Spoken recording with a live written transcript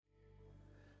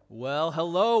Well,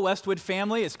 hello, Westwood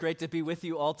family. It's great to be with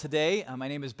you all today. My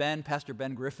name is Ben, Pastor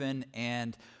Ben Griffin,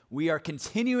 and we are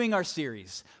continuing our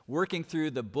series, working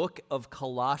through the book of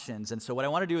Colossians. And so what I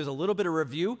want to do is a little bit of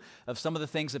review of some of the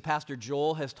things that Pastor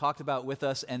Joel has talked about with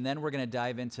us, and then we're going to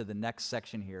dive into the next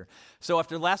section here. So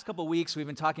after the last couple of weeks, we've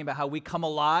been talking about how we come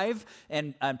alive,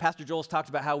 and Pastor Joel's talked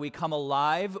about how we come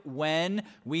alive when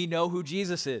we know who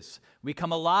Jesus is. We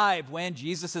come alive when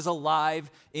Jesus is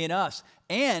alive in us.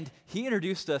 And he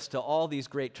introduced us to all these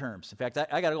great terms. In fact,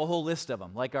 I got a whole list of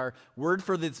them. Like our word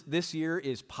for this year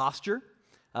is posture,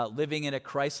 living in a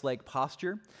Christ-like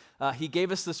posture. He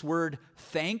gave us this word,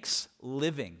 thanks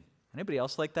living. Anybody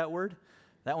else like that word?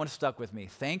 That one stuck with me.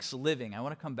 Thanks living. I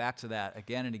want to come back to that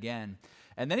again and again.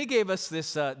 And then he gave us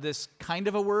this kind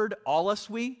of a word, all us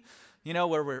we. You know,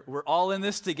 where we're all in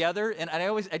this together. And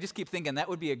I just keep thinking that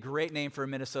would be a great name for a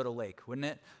Minnesota lake, wouldn't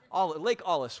it? Lake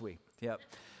Alliswe. Yep.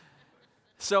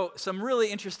 So some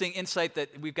really interesting insight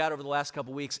that we've got over the last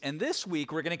couple weeks. And this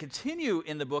week, we're going to continue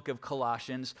in the book of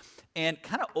Colossians. And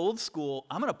kind of old school,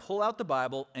 I'm going to pull out the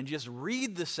Bible and just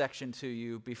read the section to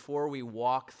you before we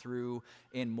walk through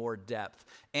in more depth.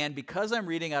 And because I'm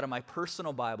reading out of my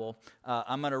personal Bible,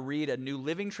 I'm going to read a New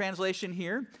Living Translation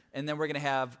here. And then we're going to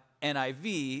have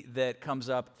NIV that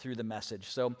comes up through the Message.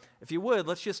 So if you would,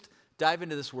 let's just dive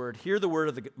into this word. Hear the word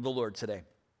of the Lord today.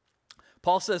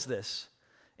 Paul says this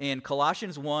in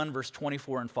Colossians 1, verse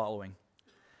 24 and following.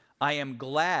 I am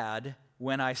glad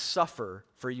when I suffer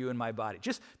for you in my body.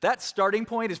 Just that starting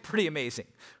point is pretty amazing.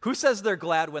 Who says they're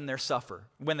glad when they suffer?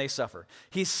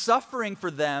 He's suffering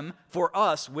for them, for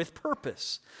us, with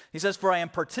purpose. He says, for I am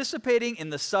participating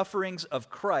in the sufferings of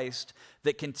Christ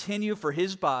that continue for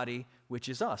his body, which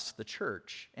is us, the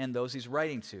church, and those he's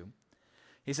writing to.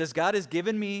 He says, God has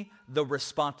given me the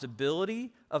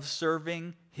responsibility of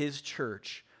serving his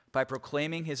church by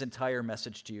proclaiming his entire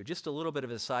message to you. Just a little bit of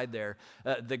an aside there.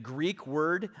 The Greek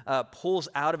word pulls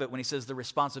out of it when he says the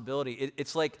responsibility.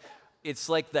 It's like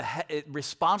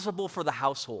responsible for the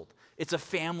household. It's a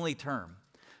family term.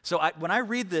 So when I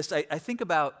read this, I think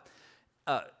about,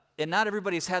 and not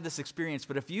everybody's had this experience,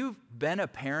 but if you've been a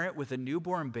parent with a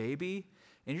newborn baby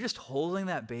and you're just holding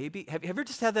that baby, have you ever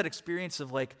just had that experience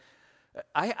of like,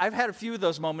 I've had a few of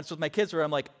those moments with my kids where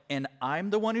I'm like, and I'm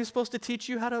the one who's supposed to teach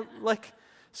you how to like,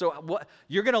 so what,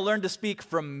 you're going to learn to speak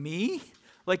from me?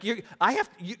 Like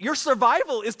your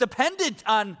survival is dependent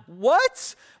on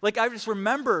what? Like I just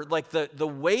remember like the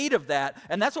weight of that.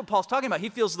 And that's what Paul's talking about. He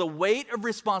feels the weight of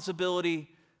responsibility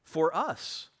for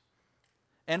us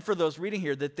and for those reading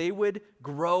here that they would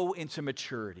grow into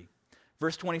maturity.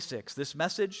 Verse 26, this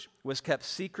message was kept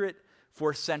secret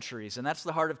for centuries. And that's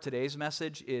the heart of today's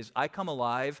message is I come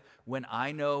alive when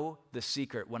I know the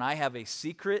secret, when I have a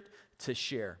secret to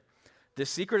share. This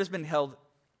secret has been held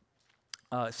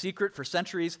secret for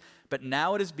centuries, but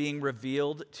now it is being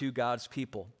revealed to God's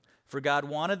people. For God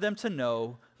wanted them to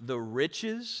know the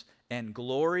riches and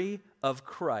glory of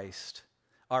Christ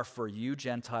are for you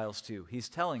Gentiles too. He's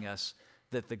telling us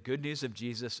that the good news of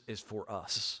Jesus is for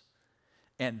us.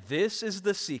 And this is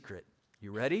the secret.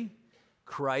 You ready?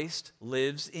 Christ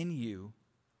lives in you.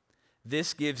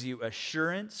 This gives you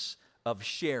assurance of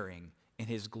sharing in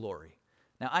his glory.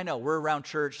 Now, I know we're around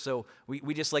church, so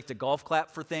we just like to golf clap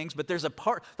for things, but there's a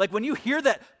part, like when you hear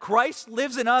that Christ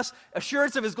lives in us,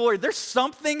 assurance of his glory, there's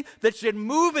something that should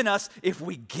move in us if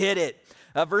we get it.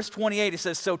 Verse 28, it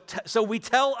says, so we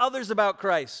tell others about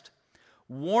Christ,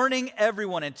 warning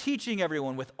everyone and teaching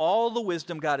everyone with all the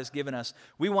wisdom God has given us.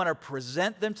 We want to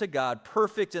present them to God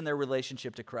perfect in their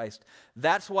relationship to Christ.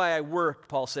 That's why I work,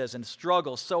 Paul says, and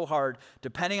struggle so hard,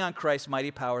 depending on Christ's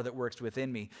mighty power that works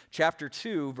within me. Chapter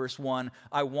 2, verse 1,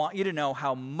 I want you to know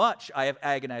how much I have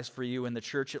agonized for you in the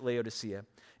church at Laodicea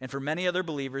and for many other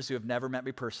believers who have never met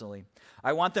me personally.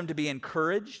 I want them to be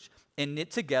encouraged and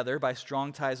knit together by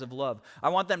strong ties of love. I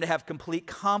want them to have complete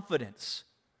confidence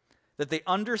that they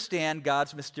understand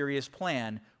God's mysterious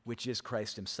plan, which is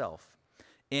Christ himself.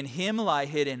 In him lie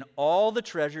hidden all the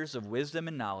treasures of wisdom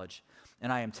and knowledge,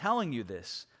 and I am telling you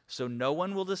this so no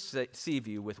one will deceive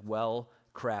you with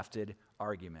well-crafted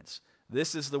arguments.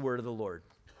 This is the word of the Lord.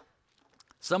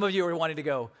 Some of you are wanting to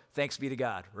go, thanks be to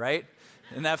God, right?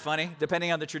 Isn't that funny?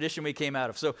 Depending on the tradition we came out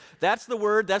of. So that's the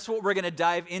word. That's what we're going to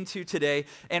dive into today,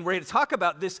 and we're going to talk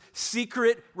about this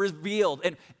secret revealed.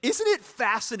 And isn't it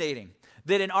fascinating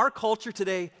that in our culture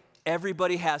today,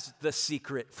 everybody has the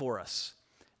secret for us.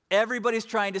 Everybody's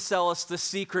trying to sell us the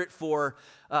secret for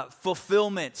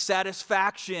fulfillment,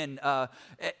 satisfaction,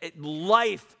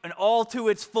 life, and all to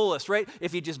its fullest, right?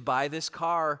 If you just buy this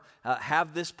car,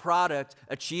 have this product,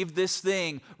 achieve this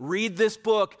thing, read this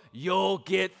book, you'll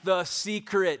get the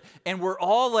secret. And we're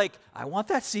all like, I want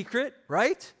that secret,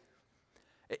 right?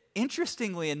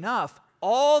 Interestingly enough,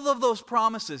 all of those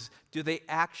promises, do they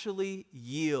actually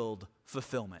yield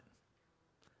fulfillment?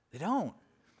 They don't.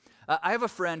 I have a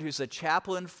friend who's a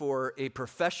chaplain for a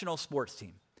professional sports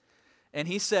team. And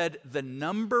he said the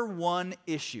number one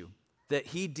issue that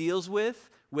he deals with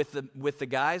the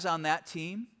guys on that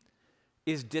team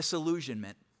is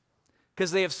disillusionment.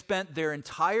 Because they have spent their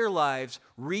entire lives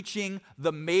reaching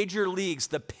the major leagues,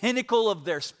 the pinnacle of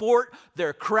their sport,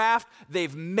 their craft.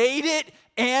 They've made it,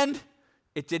 and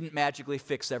it didn't magically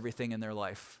fix everything in their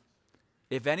life.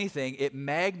 If anything, it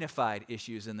magnified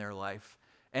issues in their life.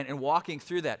 And walking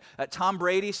through that. Tom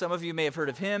Brady, some of you may have heard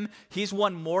of him. He's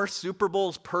won more Super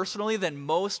Bowls personally than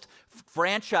most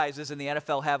franchises in the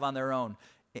NFL have on their own,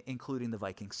 including the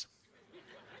Vikings.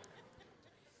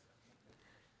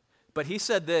 But he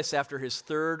said this after his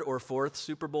third or fourth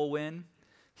Super Bowl win.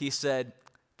 He said,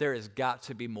 there has got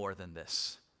to be more than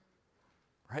this.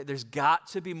 Right? There's got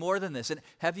to be more than this. And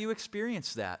have you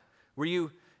experienced that? Were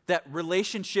you that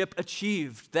relationship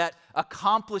achieved, that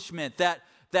accomplishment, that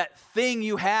thing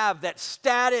you have, that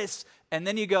status, and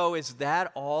then you go, is that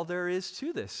all there is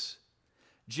to this?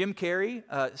 Jim Carrey,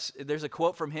 there's a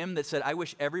quote from him that said, I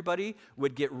wish everybody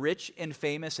would get rich and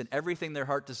famous and everything their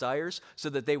heart desires so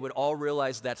that they would all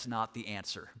realize that's not the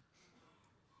answer.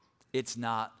 It's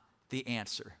not the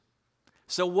answer.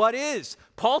 So what is?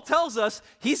 Paul tells us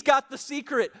he's got the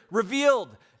secret revealed.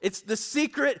 It's the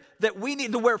secret that we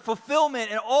need to where fulfillment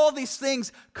and all these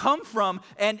things come from,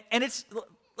 and it's...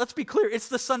 Let's be clear, it's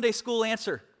the Sunday school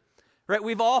answer, right?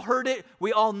 We've all heard it,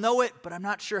 we all know it, but I'm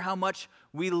not sure how much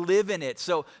we live in it.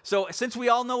 So since we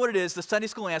all know what it is, the Sunday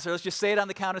school answer, let's just say it on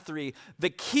the count of three.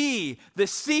 The key, the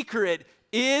secret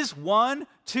is 1,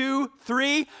 2,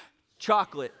 3,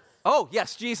 chocolate. Oh,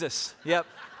 yes, Jesus. Yep,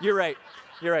 you're right.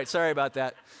 Sorry about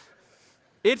that.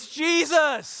 It's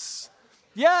Jesus.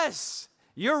 Yes.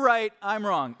 You're right, I'm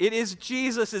wrong. It is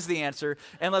Jesus is the answer.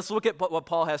 And let's look at what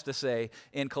Paul has to say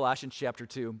in Colossians chapter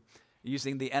 2,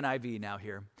 using the NIV now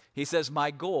here. He says, my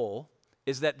goal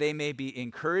is that they may be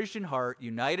encouraged in heart,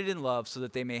 united in love, so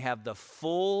that they may have the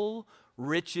full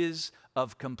riches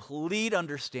of complete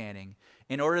understanding,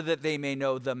 in order that they may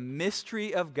know the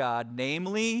mystery of God,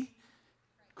 namely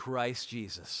Christ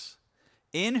Jesus,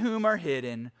 in whom are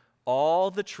hidden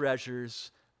all the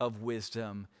treasures of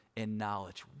wisdom and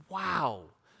knowledge. Wow.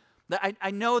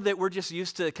 I know that we're just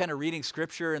used to kind of reading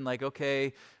scripture and like,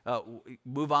 okay,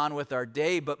 move on with our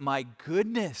day, but my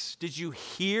goodness, did you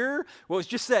hear what was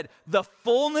just said? The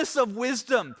fullness of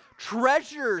wisdom,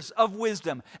 treasures of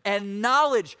wisdom, and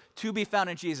knowledge to be found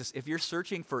in Jesus. If you're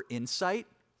searching for insight,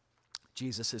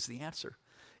 Jesus is the answer.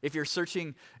 If you're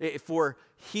searching for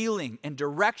healing and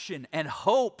direction and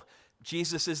hope,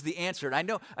 Jesus is the answer.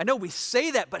 And I know we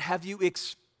say that, but have you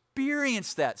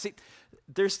experienced that? See,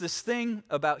 there's this thing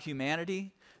about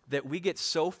humanity that we get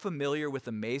so familiar with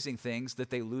amazing things that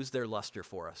they lose their luster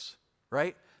for us,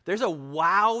 right? There's a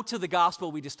wow to the gospel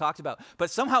we just talked about,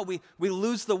 but somehow we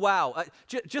lose the wow.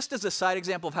 Just as a side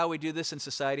example of how we do this in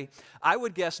society, I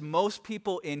would guess most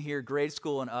people in here, grade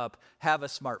school and up, have a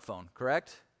smartphone,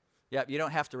 correct? Yeah, you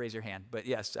don't have to raise your hand, but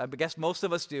yes, I guess most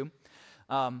of us do.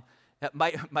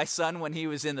 My son, when he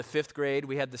was in the 5th grade,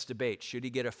 we had this debate. Should he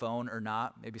get a phone or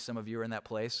not? Maybe some of you are in that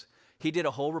place. He did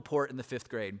a whole report in the 5th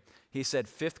grade. He said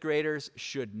 5th graders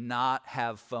should not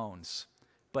have phones,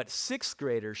 but 6th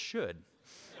graders should.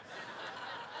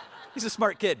 He's a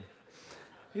smart kid.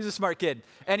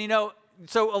 And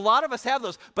so a lot of us have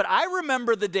those, but I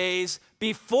remember the days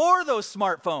before those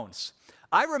smartphones.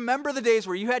 I remember the days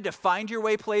where you had to find your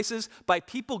way places by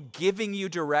people giving you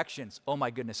directions. Oh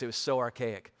my goodness, it was so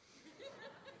archaic.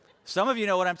 Some of you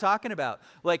know what I'm talking about.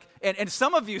 Like, and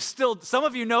some of you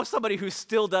know somebody who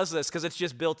still does this because it's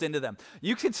just built into them.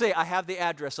 You can say, I have the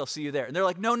address, I'll see you there. And they're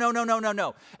like, no.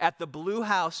 At the blue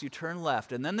house, you turn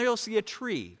left, and then they'll see a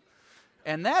tree.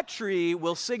 And that tree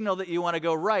will signal that you want to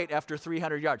go right after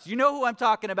 300 yards. You know who I'm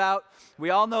talking about? We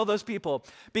all know those people.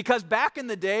 Because back in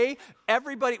the day,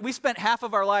 we spent half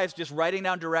of our lives just writing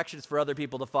down directions for other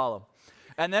people to follow.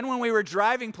 And then when we were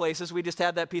driving places, we just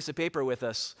had that piece of paper with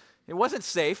us. It wasn't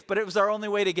safe, but it was our only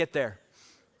way to get there.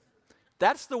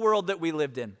 That's the world that we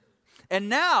lived in. And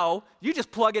now, you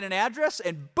just plug in an address,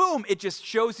 and boom, it just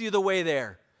shows you the way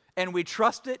there. And we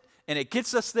trust it, and it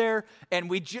gets us there, and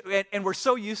we're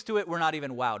so used to it, we're not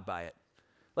even wowed by it.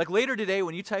 Like later today,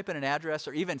 when you type in an address,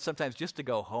 or even sometimes just to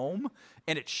go home,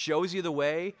 and it shows you the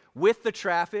way with the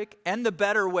traffic and the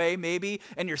better way maybe,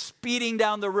 and you're speeding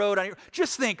down the road,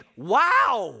 just think,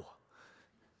 wow,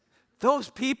 those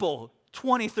people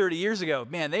 20, 30 years ago,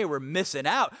 man, they were missing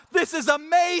out. This is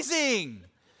amazing,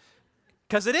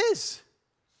 because it is.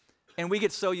 And we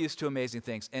get so used to amazing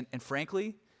things. And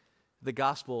frankly, the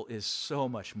gospel is so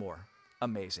much more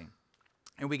amazing.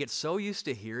 And we get so used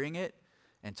to hearing it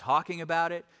and talking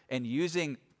about it and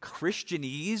using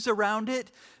Christianese around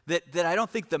it that I don't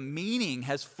think the meaning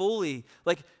has fully,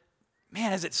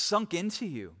 has it sunk into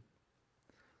you?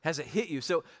 Has it hit you?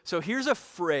 So here's a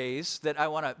phrase that I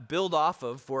want to build off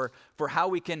of for how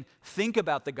we can think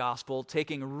about the gospel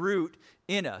taking root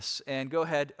in us. And go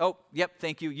ahead. Oh, yep,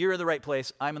 thank you. You're in the right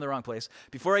place. I'm in the wrong place.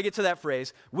 Before I get to that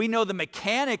phrase, we know the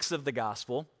mechanics of the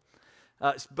gospel,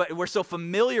 but we're so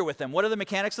familiar with them. What are the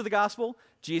mechanics of the gospel?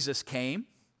 Jesus came.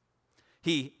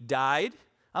 He died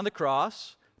on the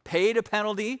cross, paid a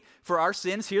penalty for our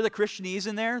sins. Hear the Christianese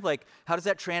in there? How does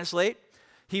that translate?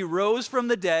 He rose from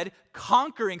the dead,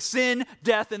 conquering sin,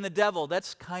 death, and the devil.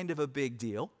 That's kind of a big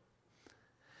deal.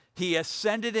 He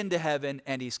ascended into heaven,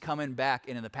 and he's coming back.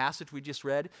 And in the passage we just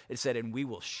read, it said, and we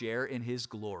will share in his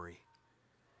glory.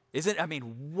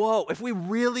 Whoa. If we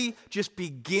really just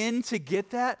begin to get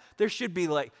that, there should be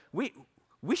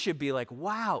we should be like,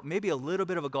 wow, maybe a little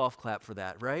bit of a golf clap for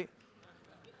that, right?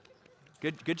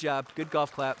 Good job. Good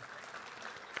golf clap.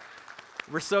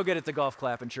 We're so good at the golf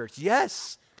clap in church.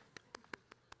 Yes.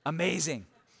 Amazing.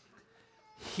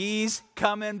 He's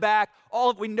coming back.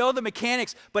 We know the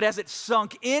mechanics, but as it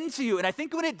sunk into you, and I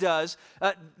think when it does,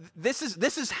 this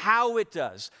is how it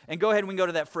does. And go ahead and we can go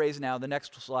to that phrase now. The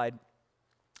next slide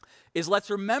is let's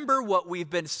remember what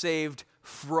we've been saved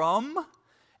from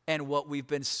and what we've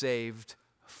been saved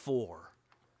for.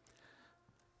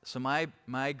 So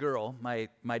my girl,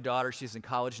 my daughter, she's in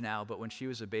college now, but when she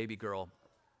was a baby girl,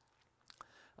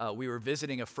 we were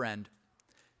visiting a friend,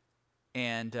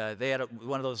 and they had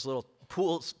one of those little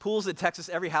pools in Texas.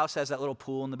 Every house has that little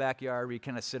pool in the backyard where you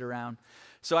kind of sit around.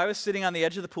 So I was sitting on the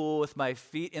edge of the pool with my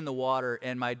feet in the water,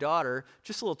 and my daughter,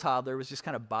 just a little toddler, was just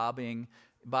kind of bobbing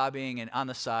and on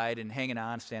the side and hanging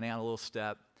on, standing on a little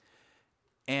step.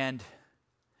 And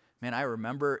man, I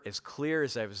remember as clear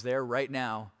as I was there right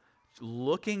now,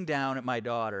 looking down at my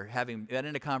daughter, having been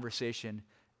in a conversation,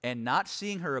 and not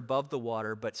seeing her above the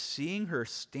water, but seeing her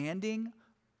standing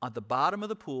at the bottom of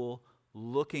the pool,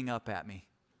 looking up at me.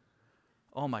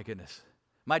 Oh my goodness.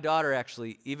 My daughter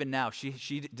actually, even now,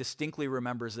 she distinctly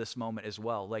remembers this moment as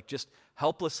well, just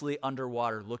helplessly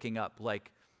underwater, looking up, like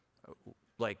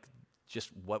just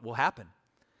what will happen.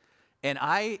 And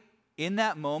in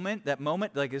that moment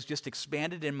is just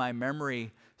expanded in my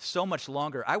memory so much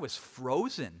longer. I was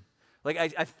frozen.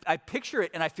 I picture it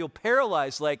and I feel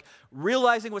paralyzed,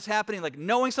 realizing what's happening,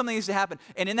 knowing something needs to happen.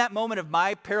 And in that moment of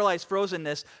my paralyzed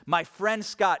frozenness, my friend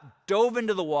Scott dove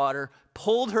into the water,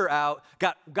 pulled her out,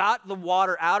 got the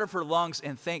water out of her lungs,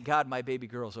 and thank God my baby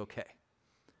girl's okay.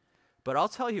 But I'll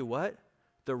tell you what,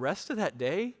 the rest of that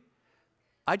day,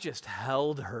 I just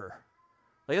held her.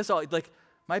 That's all.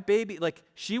 My baby,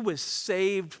 she was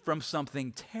saved from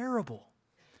something terrible.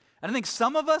 And I think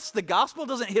some of us, the gospel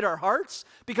doesn't hit our hearts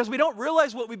because we don't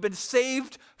realize what we've been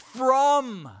saved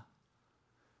from.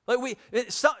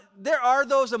 There are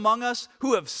those among us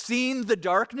who have seen the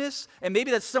darkness, and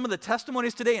maybe that's some of the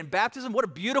testimonies today in baptism. What a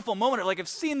beautiful moment. I've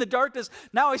seen the darkness,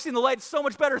 now I've seen the light so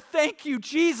much better. Thank you,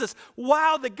 Jesus.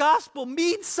 Wow, the gospel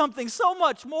means something so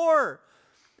much more.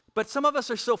 But some of us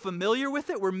are so familiar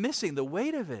with it, we're missing the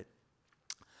weight of it.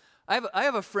 I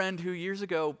have a friend who years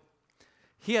ago,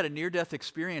 he had a near-death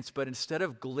experience, but instead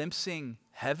of glimpsing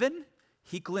heaven,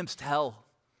 he glimpsed hell.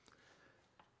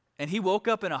 And he woke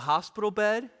up in a hospital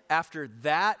bed after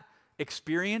that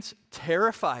experience,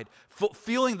 terrified,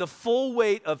 feeling the full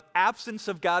weight of absence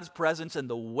of God's presence and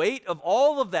the weight of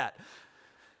all of that.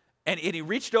 And he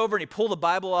reached over and he pulled the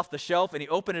Bible off the shelf and he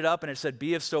opened it up and it said,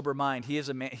 "Be of sober mind." He is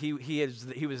a man.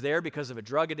 He was there because of a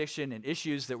drug addiction and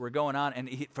issues that were going on.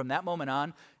 And from that moment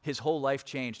on, his whole life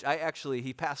changed.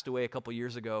 He passed away a couple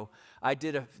years ago. I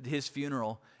did his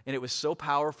funeral, and it was so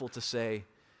powerful to say,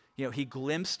 he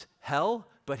glimpsed hell,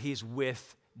 but he's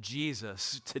with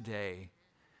Jesus today.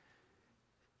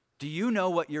 Do you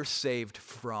know what you're saved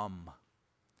from?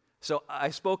 So I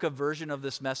spoke a version of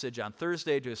this message on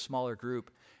Thursday to a smaller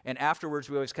group. And afterwards,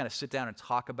 we always kind of sit down and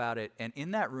talk about it. And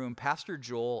in that room, Pastor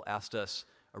Joel asked us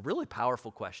a really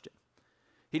powerful question.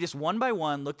 He just one by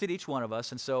one looked at each one of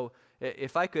us. And so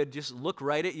if I could just look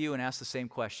right at you and ask the same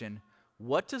question,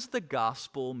 what does the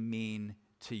gospel mean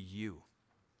to you?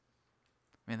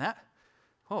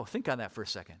 Think on that for a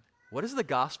second. what does the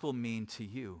gospel mean to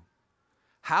you?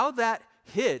 How that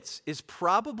hits is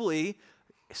probably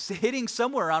hitting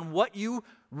somewhere on what you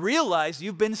realize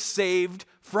you've been saved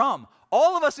from.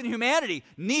 All of us in humanity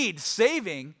need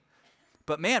saving,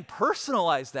 but man,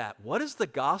 personalize that. What does the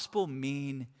gospel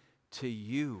mean to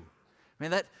you? I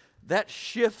mean, that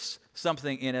shifts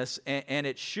something in us, and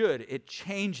it should. It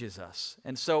changes us.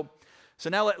 And so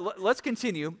now let's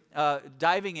continue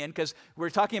diving in, because we're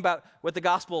talking about what the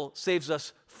gospel saves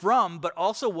us from, but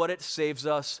also what it saves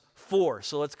us for.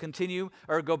 So let's continue,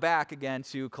 or go back again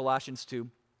to Colossians 2.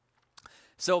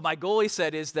 So my goal, he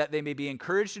said, is that they may be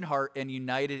encouraged in heart and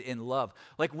united in love.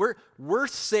 Like we're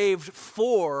saved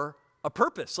for a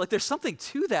purpose. Like there's something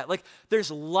to that. Like there's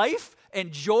life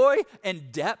and joy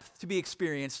and depth to be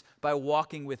experienced by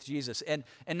walking with Jesus. And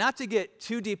not to get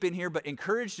too deep in here, but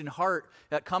encouraged in heart,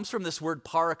 that comes from this word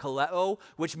parakaleo,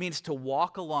 which means to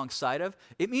walk alongside of.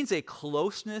 It means a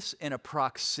closeness and a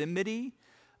proximity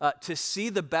to see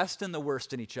the best and the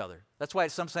worst in each other. That's why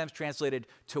it's sometimes translated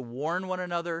to warn one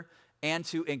another and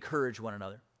to encourage one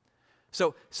another.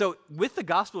 So with the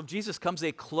gospel of Jesus comes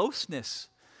a closeness,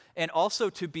 and also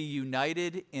to be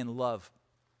united in love.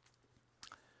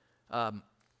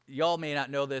 Y'all may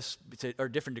not know this, or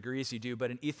different degrees you do,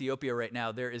 but in Ethiopia right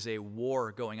now, there is a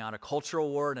war going on, a cultural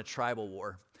war and a tribal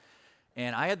war.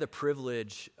 And I had the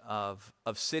privilege of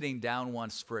sitting down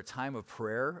once for a time of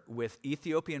prayer with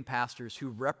Ethiopian pastors who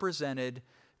represented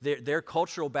their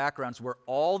cultural backgrounds, were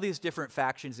all these different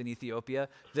factions in Ethiopia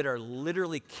that are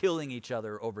literally killing each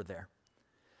other over there.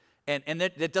 And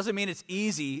that doesn't mean it's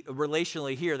easy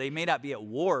relationally here. They may not be at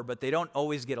war, but they don't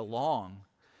always get along.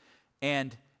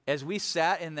 And as we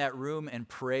sat in that room and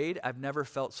prayed, I've never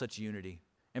felt such unity.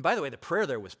 And by the way, the prayer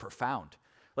there was profound.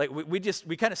 Like we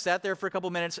kind of sat there for a couple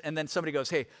minutes, and then somebody goes,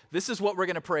 hey, this is what we're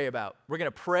going to pray about. We're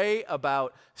going to pray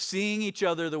about seeing each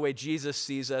other the way Jesus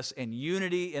sees us, and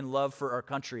unity and love for our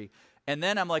country. And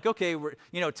then I'm like, okay, we're,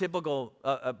 typical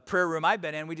prayer room I've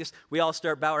been in, we all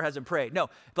start, bow our heads and pray. No,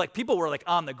 like people were like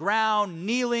on the ground,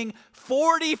 kneeling.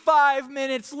 45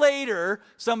 minutes later,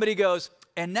 somebody goes,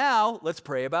 and now let's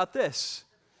pray about this.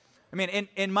 I mean,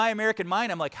 in my American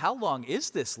mind, I'm like, how long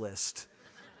is this list,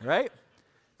 right?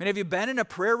 I mean, have you been in a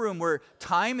prayer room where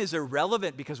time is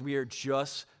irrelevant because we are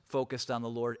just focused on the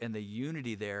Lord, and the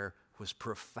unity there was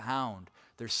profound.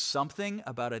 There's something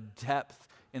about a depth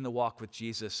in the walk with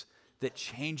Jesus that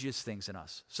changes things in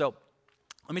us. So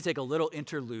let me take a little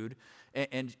interlude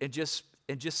and just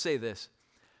say this.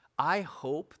 I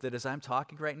hope that as I'm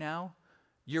talking right now,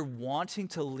 you're wanting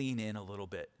to lean in a little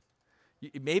bit.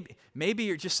 Maybe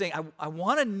you're just saying, I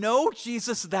want to know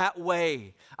Jesus that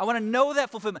way. I want to know that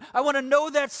fulfillment. I want to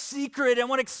know that secret. I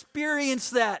want to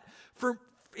experience that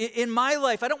in my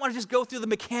life. I don't want to just go through the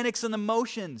mechanics and the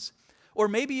motions. Or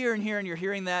maybe you're in here and you're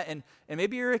hearing that, and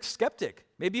maybe you're a skeptic.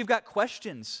 Maybe you've got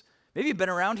questions. Maybe you've been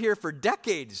around here for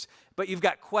decades, but you've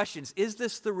got questions. Is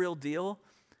this the real deal?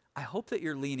 I hope that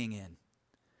you're leaning in.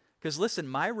 Because listen,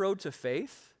 my road to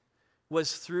faith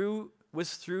was through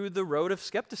the road of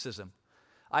skepticism.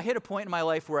 I hit a point in my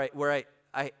life where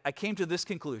I came to this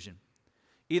conclusion.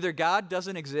 Either God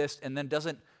doesn't exist and then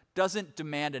doesn't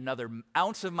demand another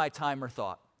ounce of my time or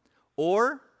thought,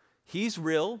 or he's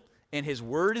real and his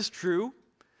word is true,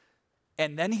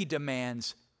 and then he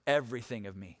demands everything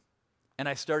of me. And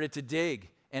I started to dig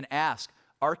and ask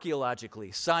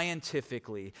archaeologically,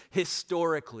 scientifically,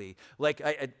 historically, like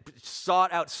I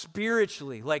sought out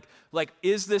spiritually, like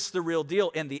is this the real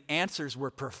deal? And the answers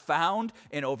were profound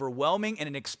and overwhelming, and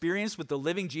an experience with the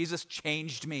living Jesus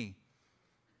changed me.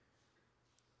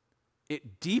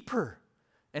 It deeper.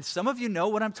 And some of you know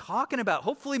what I'm talking about.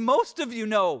 Hopefully most of you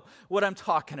know what I'm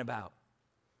talking about.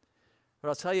 But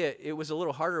I'll tell you, it was a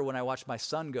little harder when I watched my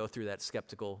son go through that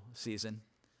skeptical season.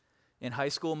 In high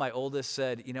school, my oldest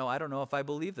said, I don't know if I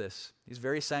believe this. He's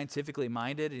very scientifically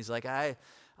minded. And he's like, I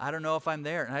don't know if I'm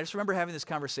there. And I just remember having this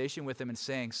conversation with him and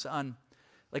saying, son,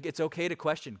 like it's okay to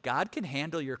question. God can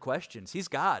handle your questions. He's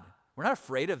God. We're not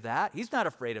afraid of that. He's not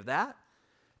afraid of that.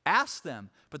 Ask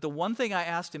them. But the one thing I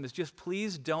asked him is just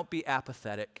please don't be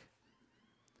apathetic.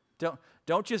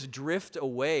 Don't just drift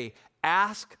away.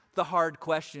 Ask the hard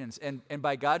questions. And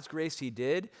by God's grace, he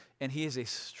did. And he is a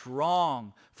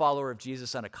strong follower of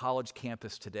Jesus on a college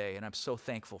campus today. And I'm so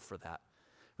thankful for that.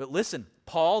 But listen,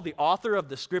 Paul, the author of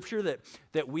the scripture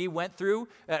that we went through,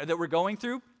 that we're going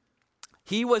through,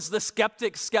 he was the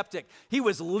skeptic. He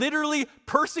was literally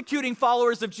persecuting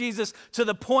followers of Jesus to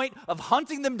the point of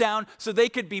hunting them down so they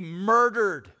could be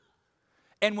murdered.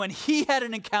 And when he had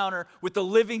an encounter with the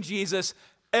living Jesus,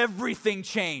 everything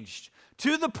changed.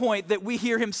 to the point that we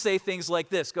hear him say things like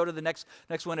this. Go to the next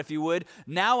one if you would.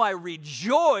 Now I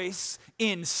rejoice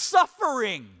in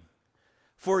suffering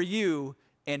for you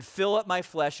and fill up my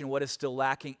flesh in what is still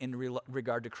lacking in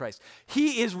regard to Christ.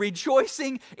 He is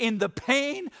rejoicing in the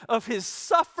pain of his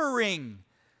suffering.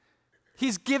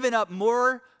 He's given up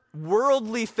more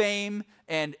worldly fame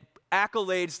and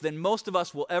accolades than most of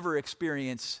us will ever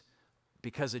experience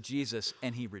because of Jesus,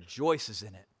 and he rejoices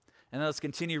in it. And then let's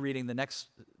continue reading the next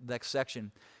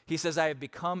section. He says, I have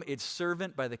become its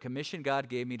servant by the commission God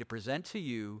gave me to present to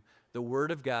you the word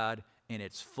of God in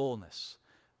its fullness,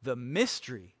 the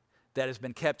mystery that has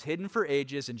been kept hidden for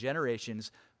ages and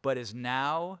generations, but is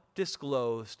now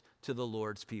disclosed to the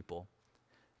Lord's people.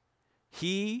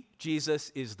 He, Jesus,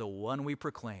 is the one we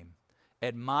proclaim,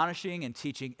 admonishing and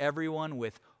teaching everyone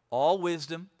with all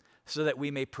wisdom, so that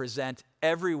we may present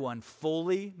everyone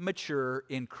fully mature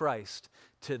in Christ.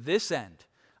 To this end,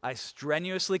 I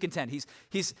strenuously contend.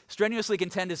 He's strenuously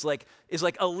contend is like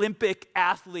Olympic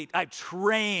athlete. I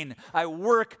train. I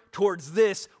work towards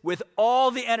this with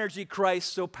all the energy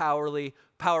Christ so powerfully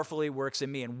works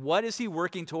in me. And what is he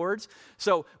working towards?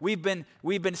 So we've been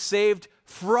saved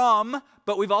from,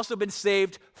 but we've also been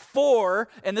saved for,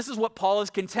 and this is what Paul is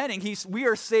contending. We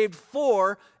are saved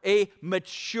for a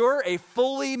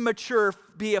fully mature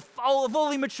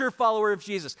follower of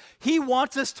Jesus. He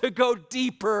wants us to go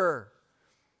deeper.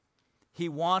 He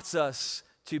wants us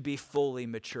to be fully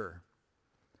mature.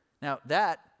 Now,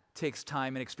 that takes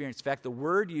time and experience. In fact, the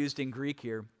word used in Greek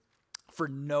here for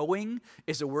knowing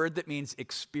is a word that means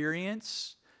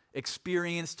experienced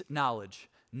knowledge.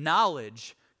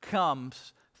 Knowledge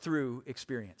comes through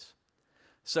experience.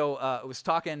 So I was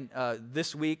talking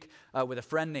this week with a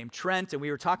friend named Trent, and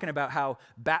we were talking about how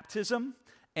baptism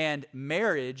and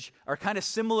marriage are kind of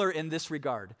similar in this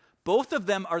regard. Both of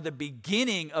them are the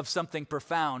beginning of something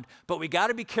profound, but we got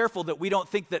to be careful that we don't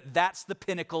think that that's the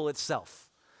pinnacle itself,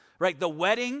 right? The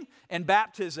wedding and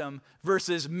baptism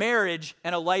versus marriage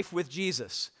and a life with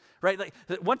Jesus, right? Like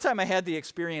one time I had the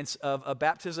experience of a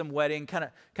baptism, wedding, kind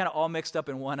of all mixed up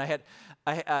in one. I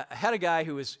had a guy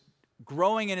who was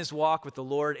growing in his walk with the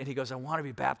Lord, and he goes, I want to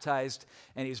be baptized,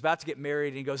 and he was about to get married,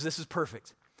 and he goes, this is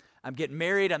perfect. I'm getting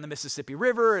married on the Mississippi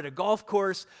River at a golf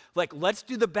course. Like, let's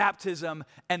do the baptism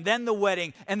and then the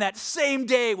wedding. And that same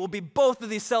day will be both of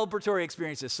these celebratory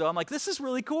experiences. So I'm like, this is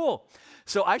really cool.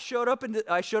 So I showed up at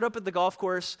the golf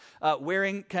course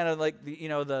wearing kind of like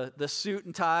the suit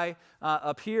and tie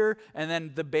up here, and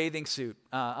then the bathing suit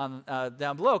down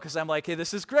below, because I'm like, hey,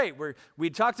 this is great.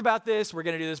 We talked about this. We're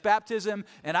going to do this baptism.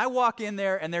 And I walk in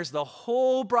there, and there's the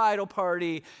whole bridal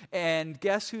party, and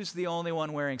guess who's the only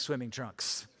one wearing swimming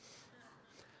trunks?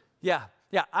 Yeah,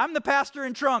 I'm the pastor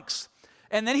in trunks.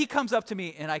 And then he comes up to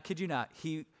me, and I kid you not,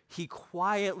 he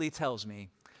quietly tells me,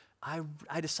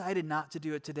 I decided not to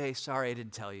do it today. Sorry, I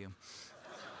didn't tell you.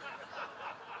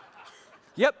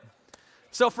 Yep.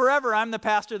 So forever, I'm the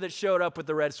pastor that showed up with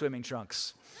the red swimming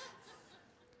trunks.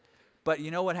 But you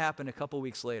know what happened a couple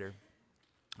weeks later,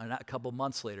 or not a couple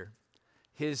months later?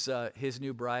 His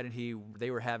new bride and they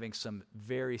were having some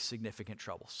very significant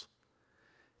troubles.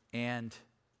 And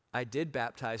I did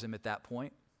baptize him at that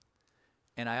point,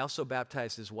 and I also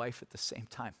baptized his wife at the same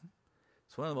time.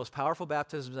 It's one of the most powerful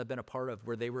baptisms I've been a part of,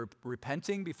 where they were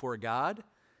repenting before God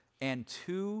and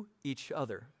to each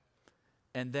other,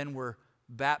 and then were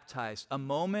baptized. A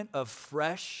moment of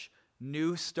fresh,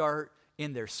 new start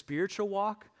in their spiritual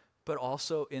walk, but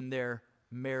also in their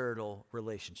marital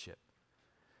relationship.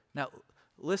 Now,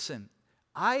 listen,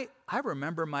 I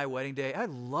remember my wedding day. I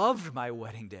loved my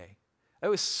wedding day. It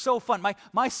was so fun.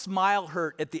 My smile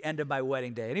hurt at the end of my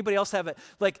wedding day. Anybody else have it?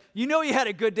 Like, you had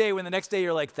a good day when the next day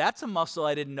you're like, that's a muscle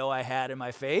I didn't know I had in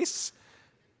my face.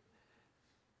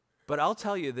 But I'll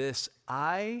tell you this,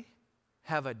 I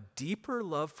have a deeper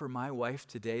love for my wife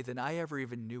today than I ever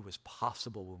even knew was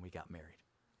possible when we got married.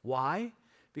 Why?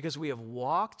 Because we have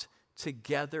walked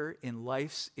together in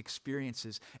life's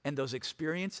experiences, and those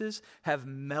experiences have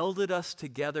melded us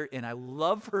together, and I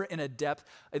love her in a depth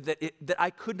that I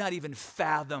could not even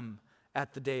fathom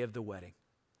at the day of the wedding.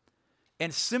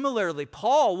 And similarly,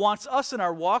 Paul wants us in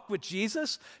our walk with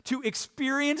Jesus to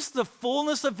experience the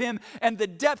fullness of him and the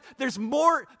depth. There's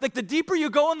more, like the deeper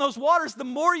you go in those waters, the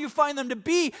more you find them to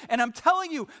be, and I'm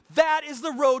telling you, that is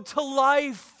the road to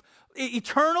life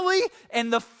eternally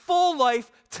and the full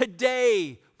life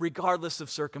today, regardless of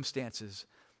circumstances,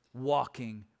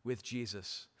 walking with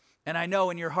Jesus. And I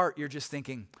know in your heart, you're just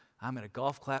thinking, I'm going to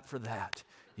golf clap for that.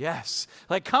 Yes.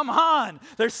 Like, come on.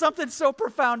 There's something so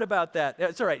profound about that.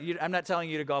 It's all right. I'm not telling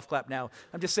you to golf clap now.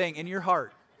 I'm just saying in your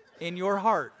heart,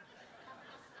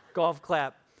 golf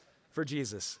clap for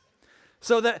Jesus.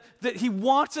 So that he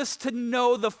wants us to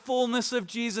know the fullness of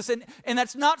Jesus. And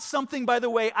that's not something, by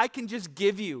the way, I can just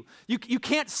give you. You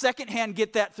can't secondhand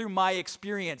get that through my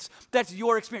experience. That's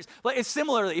your experience. Like,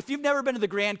 similarly, if you've never been to the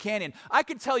Grand Canyon, I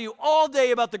could tell you all day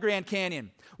about the Grand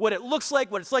Canyon. What it looks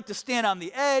like, what it's like to stand on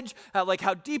the edge,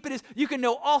 how deep it is. You can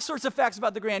know all sorts of facts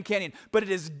about the Grand Canyon. But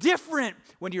it is different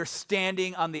when you're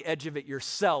standing on the edge of it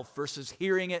yourself versus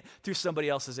hearing it through somebody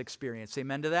else's experience.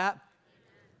 Amen to that?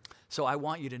 So I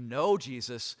want you to know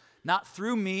Jesus, not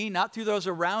through me, not through those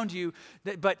around you,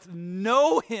 but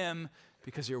know him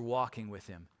because you're walking with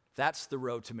him. That's the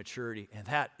road to maturity, and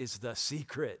that is the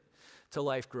secret to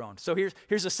life grown. So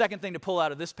here's the second thing to pull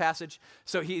out of this passage.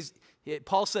 So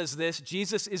Paul says this: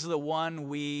 Jesus is the one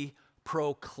we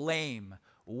proclaim,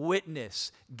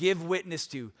 witness, give witness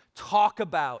to, talk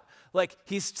about. Like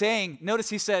he's saying, notice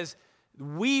he says,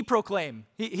 we proclaim.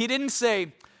 He didn't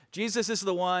say, Jesus is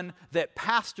the one that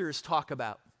pastors talk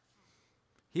about.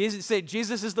 He doesn't say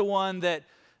Jesus is the one that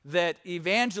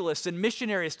evangelists and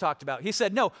missionaries talked about. He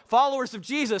said, no, followers of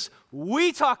Jesus,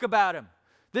 we talk about him.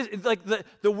 Like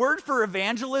the word for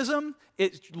evangelism,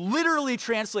 it literally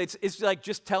translates, it's like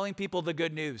just telling people the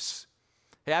good news.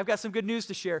 Hey, I've got some good news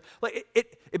to share. Like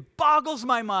it boggles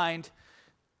my mind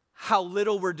how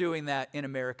little we're doing that in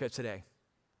America today.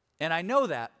 And I know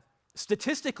that.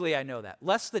 Statistically, I know that.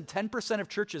 Less than 10% of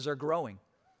churches are growing.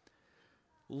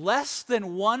 Less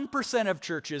than 1% of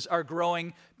churches are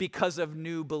growing because of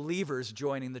new believers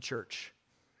joining the church.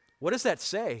 What does that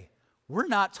say? We're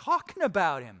not talking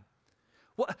about him.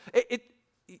 Well,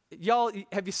 y'all,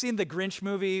 have you seen the Grinch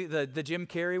movie, the Jim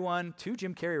Carrey one? 2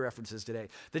 Jim Carrey references today.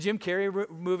 The Jim Carrey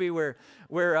movie where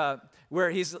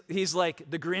he's like,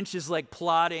 the Grinch is like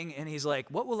plotting, and he's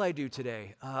like, what will I do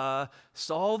today?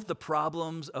 Solve the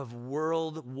problems of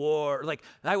world war. Like,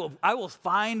 I will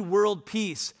find world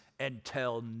peace and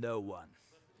tell no one.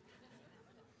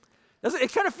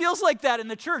 It kind of feels like that in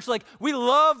the church. Like, we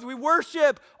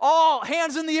worship, all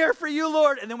hands in the air for you,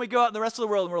 Lord. And then we go out in the rest of the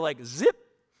world and we're like, zip,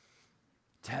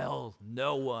 tell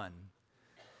no one.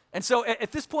 And so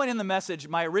at this point in the message,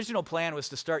 my original plan was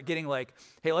to start getting like,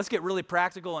 hey, let's get really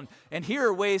practical and here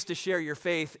are ways to share your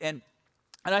faith. And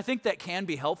I think that can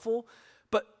be helpful.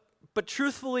 But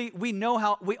truthfully, we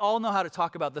all know how to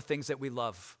talk about the things that we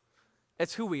love.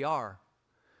 It's who we are.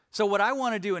 So what I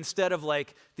want to do instead of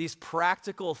like these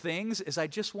practical things is I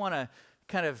just want to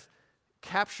kind of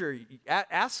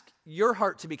ask your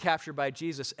heart to be captured by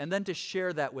Jesus and then to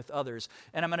share that with others.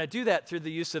 And I'm going to do that through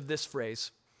the use of this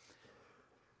phrase: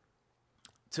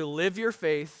 to live your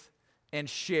faith and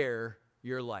share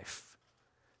your life.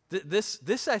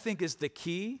 This I think is the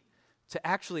key to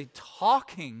actually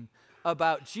talking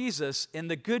about Jesus and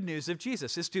the good news of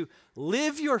Jesus, is to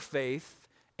live your faith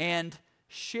and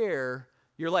share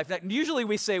your life. Now, usually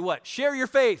we say what? Share your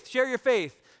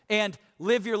faith, and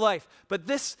live your life. But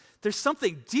there's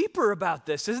something deeper about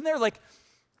this, isn't there? Like,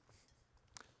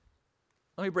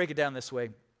 let me break it down this way.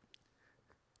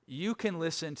 You can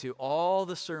listen to all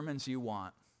the sermons you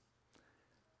want,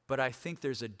 but I think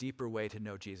there's a deeper way to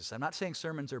know Jesus. I'm not saying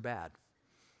sermons are bad,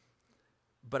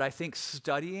 but I think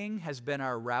studying has been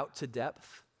our route to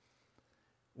depth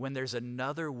when there's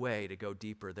another way to go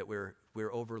deeper that we're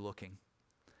overlooking.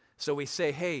 So we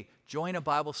say, hey, join a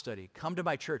Bible study. Come to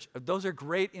my church. Those are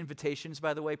great invitations,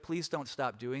 by the way. Please don't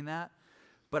stop doing that.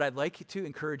 But I'd like to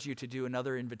encourage you to do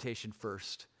another invitation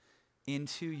first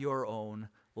into your own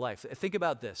life. Think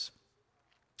about this.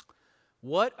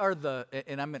 What are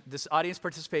this audience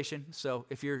participation, so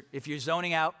if you're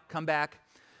zoning out, come back.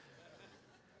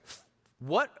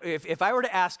 What if I were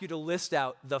to ask you to list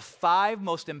out the 5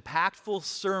 most impactful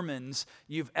sermons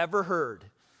you've ever heard?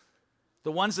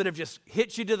 The ones that have just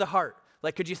hit you to the heart.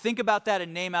 Like, could you think about that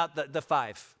and name out the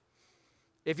 5?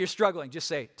 If you're struggling, just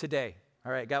say, today.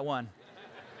 All right, got one.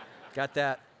 Got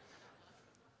that.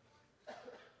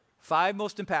 5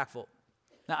 most impactful.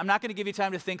 Now, I'm not going to give you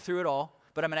time to think through it all,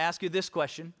 but I'm going to ask you this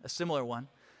question, a similar one.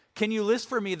 Can you list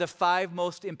for me the 5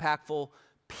 most impactful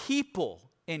people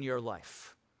in your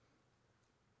life?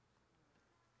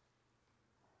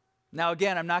 Now,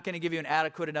 again, I'm not going to give you an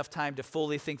adequate enough time to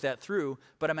fully think that through,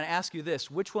 but I'm going to ask you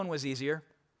this. Which one was easier?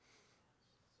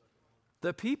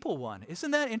 The people one.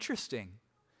 Isn't that interesting?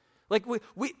 Like,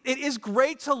 it is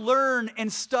great to learn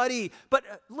and study, but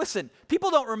listen,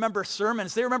 people don't remember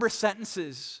sermons. They remember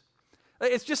sentences.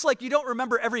 It's just like you don't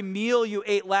remember every meal you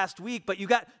ate last week, but you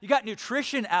got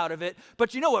nutrition out of it.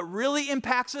 But you know what really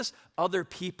impacts us? Other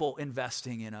people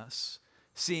investing in us,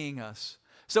 seeing us.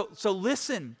 So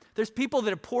listen, there's people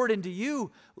that have poured into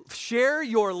you. Share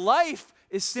your life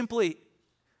is simply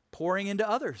pouring into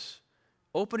others,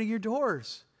 opening your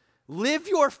doors, Live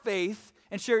your faith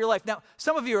and share your life. Now,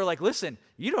 some of you are like, listen,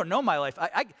 you don't know my life.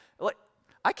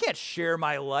 I can't share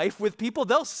my life with people.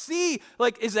 They'll see,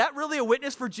 like, is that really a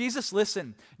witness for Jesus?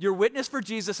 Listen, your witness for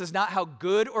Jesus is not how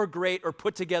good or great or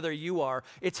put together you are.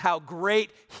 It's how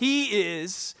great he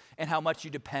is and how much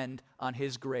you depend on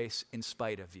his grace in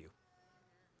spite of you.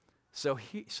 So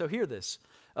hear this.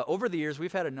 Over the years,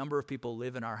 we've had a number of people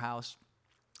live in our house.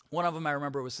 One of them I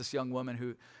remember was this young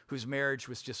woman whose marriage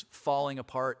was just falling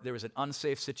apart. There was an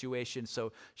unsafe situation,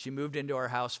 so she moved into our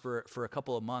house for a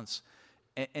couple of months.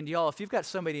 And y'all, if you've got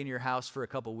somebody in your house for a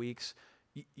couple weeks,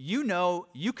 you know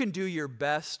you can do your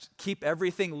best, keep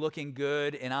everything looking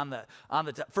good, and on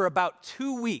the top. For about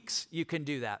 2 weeks, you can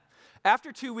do that.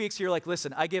 After 2 weeks, you're like,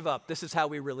 listen, I give up. This is how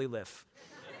we really live.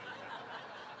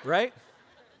 Right?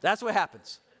 That's what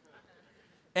happens.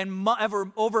 And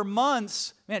over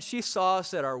months, man, she saw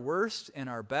us at our worst and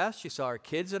our best. She saw our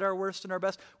kids at our worst and our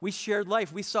best. We shared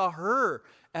life. We saw her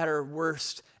at her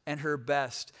worst and her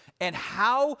best. And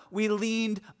how we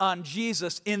leaned on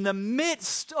Jesus in the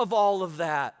midst of all of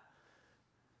that.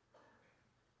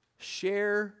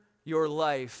 Share your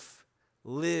life.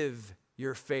 Live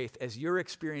your faith. As you're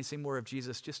experiencing more of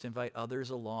Jesus, just invite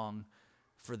others along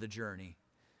for the journey.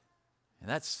 And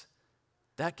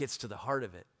that gets to the heart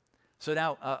of it. So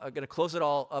now I'm going to close it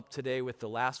all up today with the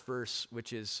last verse,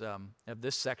 which is of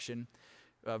this section,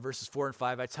 verses 4 and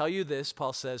 5. I tell you this,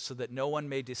 Paul says, so that no one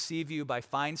may deceive you by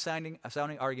fine-sounding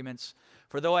arguments.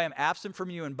 For though I am absent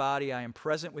from you in body, I am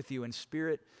present with you in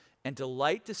spirit, and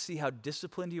delight to see how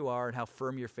disciplined you are and how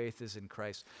firm your faith is in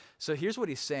Christ. So here's what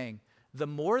he's saying. The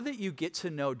more that you get to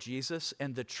know Jesus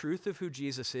and the truth of who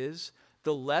Jesus is,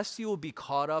 the less you will be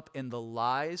caught up in the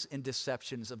lies and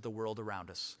deceptions of the world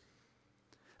around us.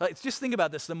 Just think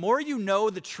about this. The more you know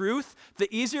the truth, the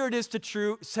easier it is to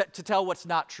tell what's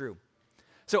not true.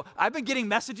 So I've been getting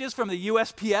messages from the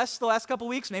USPS the last couple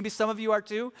weeks. Maybe some of you are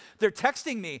too. They're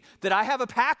texting me that I have a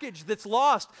package that's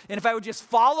lost, and if I would just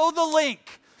follow the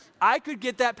link, I could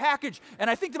get that package. And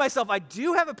I think to myself, I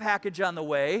do have a package on the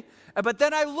way, but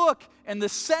then I look, and the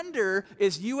sender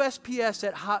is USPS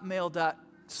at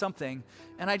hotmail.something,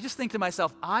 and I just think to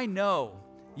myself, I know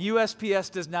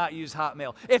USPS does not use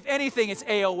Hotmail. If anything, it's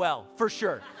AOL, for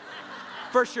sure.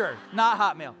 For sure, not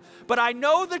Hotmail. But I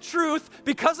know the truth.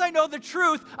 Because I know the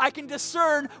truth, I can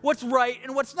discern what's right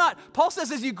and what's not. Paul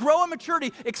says as you grow in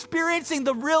maturity, experiencing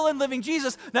the real and living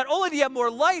Jesus, not only do you have more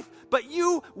life, but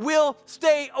you will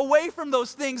stay away from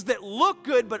those things that look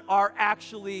good but are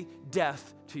actually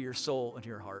death to your soul and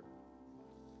your heart.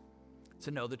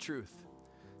 To know the truth.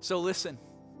 So listen,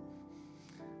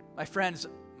 my friends,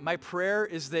 my prayer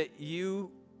is that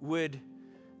you would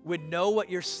know what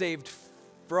you're saved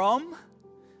from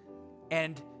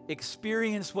and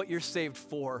experience what you're saved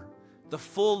for, the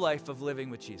full life of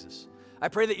living with Jesus. I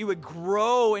pray that you would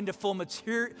grow into full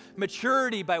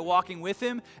maturity by walking with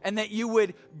him, and that you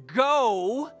would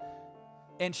go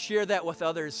and share that with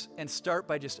others and start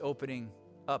by just opening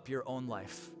up your own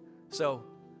life. So,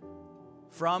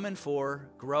 from and for,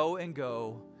 grow and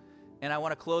go. And I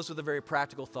want to close with a very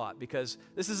practical thought, because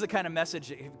this is the kind of message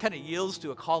that kind of yields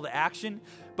to a call to action.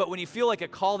 But when you feel like a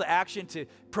call to action to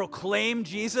proclaim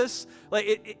Jesus,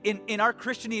 like in our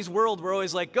Christianese world, we're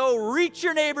always like, go reach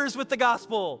your neighbors with the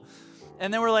gospel.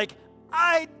 And then we're like,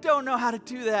 I don't know how to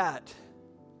do that.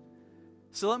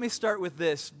 So let me start with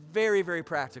this, very, very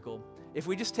practical. If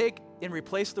we just take and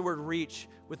replace the word reach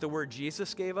with the word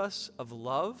Jesus gave us of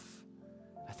love,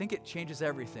 I think it changes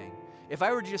everything. If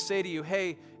I were to just say to you,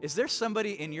 hey, is there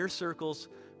somebody in your circles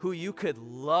who you could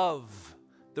love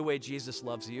the way Jesus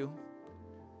loves you?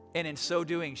 And in so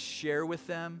doing, share with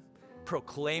them,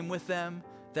 proclaim with them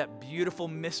that beautiful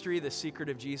mystery, the secret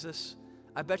of Jesus?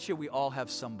 I bet you we all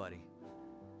have somebody.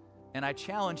 And I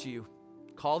challenge you,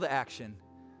 call to action,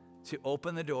 to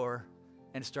open the door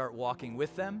and start walking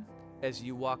with them as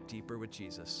you walk deeper with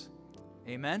Jesus.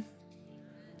 Amen?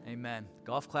 Amen.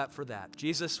 Golf clap for that.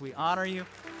 Jesus, we honor you.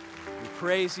 We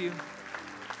praise you.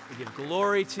 We give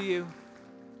glory to you.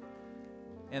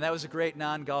 And that was a great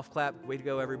non-golf clap. Way to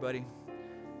go, everybody.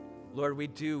 Lord,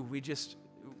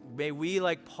 may we,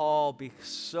 like Paul, be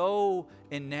so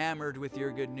enamored with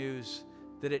your good news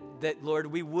that, Lord,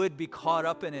 we would be caught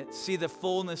up in it, see the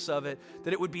fullness of it,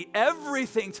 that it would be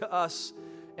everything to us.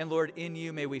 And Lord, in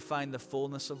you, may we find the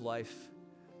fullness of life.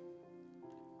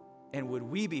 And would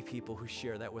we be people who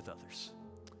share that with others?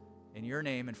 In your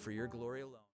name and for your glory alone.